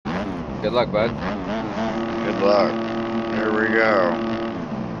Good luck, bud. Good luck. Here we go.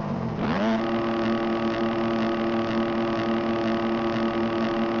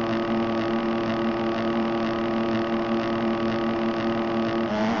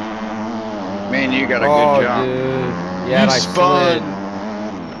 Man, you got a good Oh, jump. dude. Yeah, You and I spun. slid.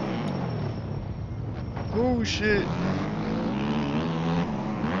 Oh shit.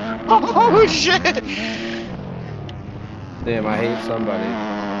 Oh shit. Damn, I hate somebody.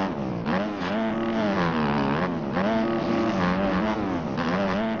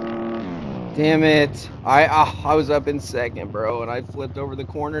 Damn it. I was up in second, bro, and I flipped over the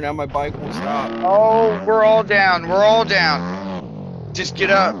corner. Now my bike won't stop. Oh, we're all down. We're all down. Just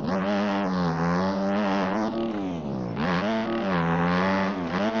get up.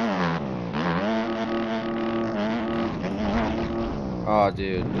 Oh,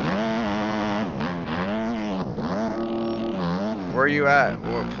 dude. Where are you at?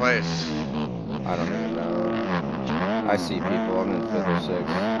 What place? I don't even know. I see people. I'm in 5th or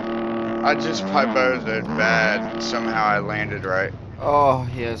 6th. I just piposed it bad. Somehow I landed right. Oh,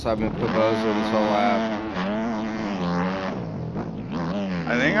 yes, I've been Pabozo this whole lap.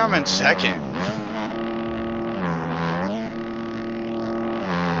 I think I'm in second.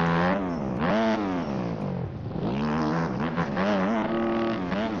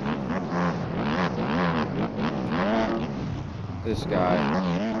 This guy.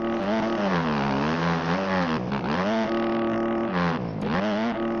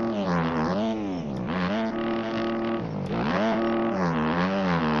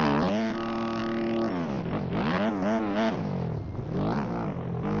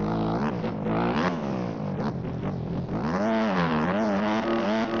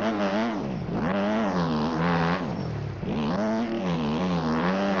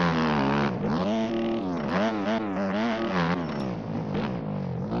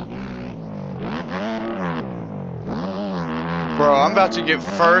 Bro, I'm about to get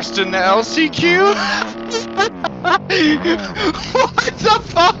first in the LCQ. What the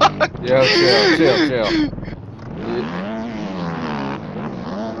fuck? Yo, chill.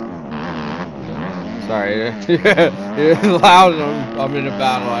 Sorry. It's loud. I'm in a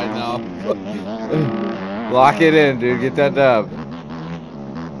battle right now. Lock it in, dude. Get that dub.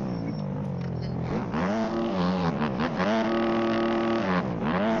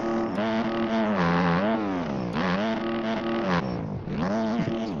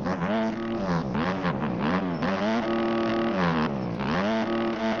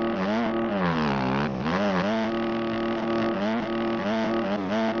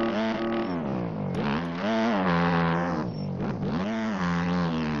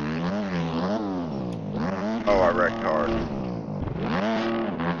 Oh, I wrecked hard.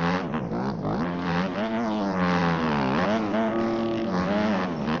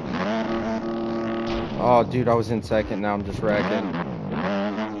 Oh, dude, I was in second. Now I'm just wrecking.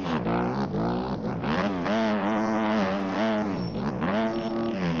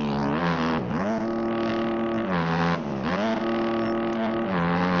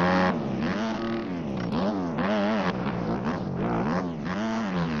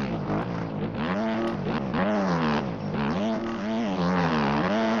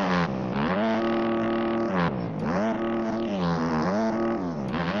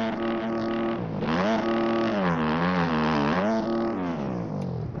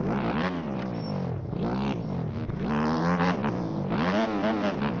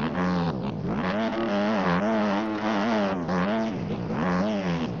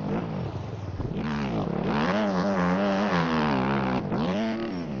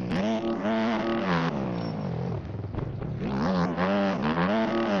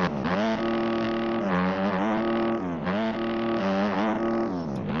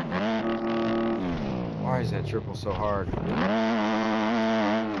 Why is that triple so hard?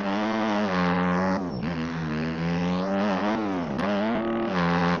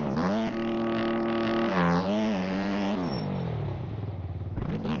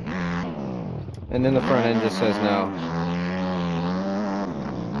 And then the front end just says no.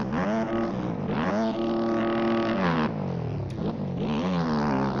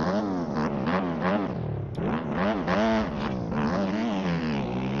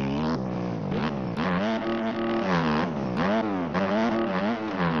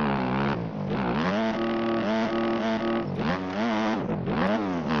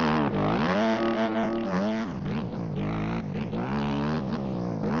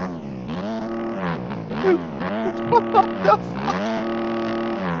 What the fuck?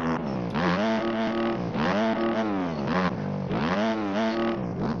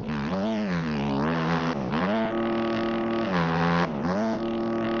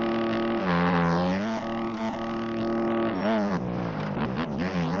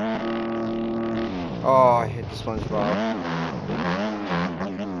 Oh, I hit the SpongeBob.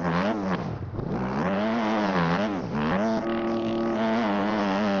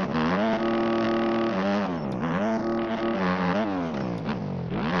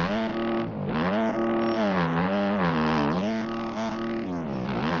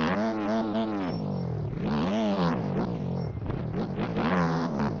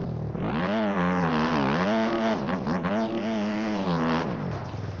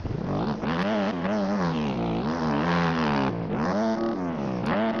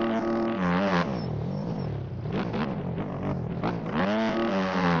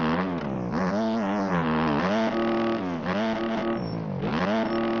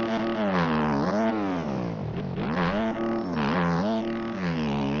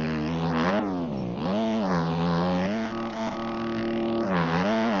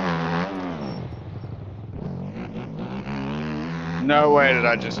 No way did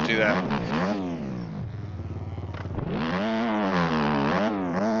I just do that.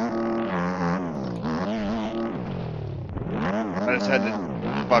 I just had to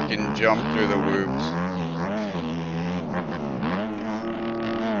fucking jump through the whoops.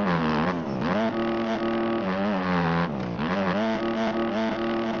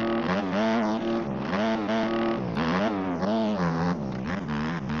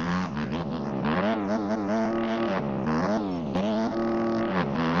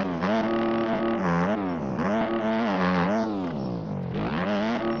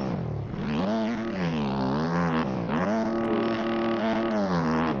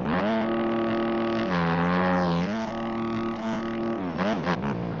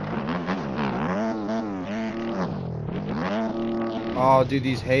 Oh, dude,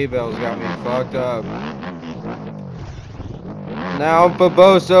 these hay bales got me fucked up. Now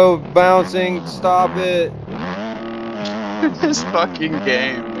Boboso bouncing. Stop it. This fucking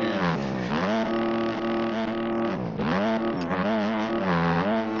game, man.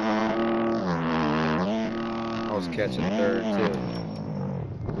 I was catching third, too.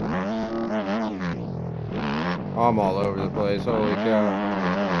 I'm all over the place. Holy cow.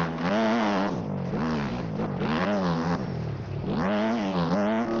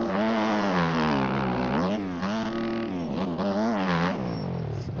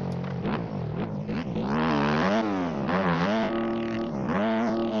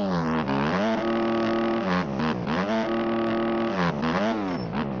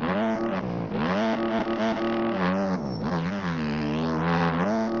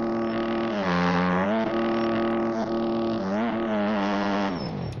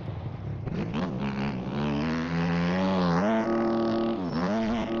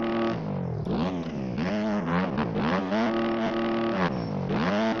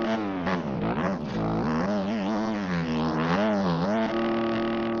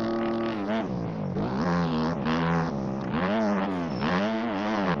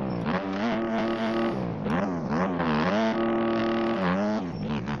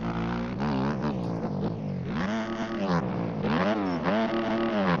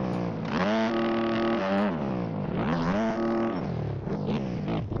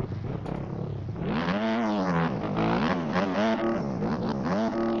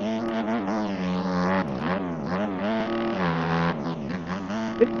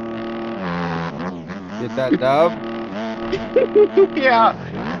 Get that dub? Yeah.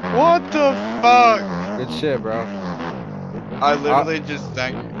 What the fuck? Good shit, bro. I literally just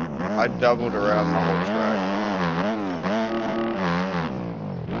think I doubled around the whole track.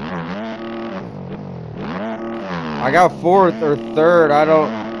 I got fourth or third. I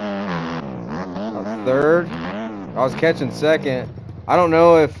don't. Third? I was catching second. I don't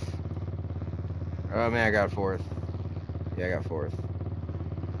know if. Oh, man, I got fourth. Yeah, I got fourth.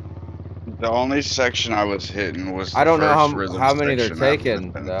 The only section I was hitting was the I don't know first rhythm how many they're section after the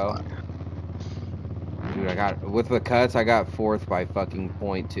taking, finish though. line. Dude, I got, with the cuts, I got fourth by fucking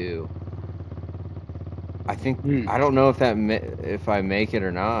 .2. I think, I don't know if if I make it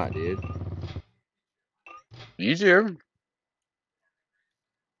or not, dude. You do.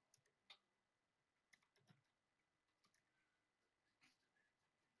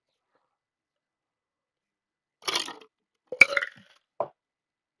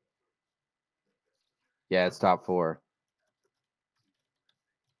 Yeah, it's top 4.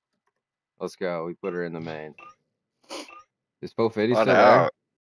 Let's go. We put her in the main. Is Bo Fitty still there?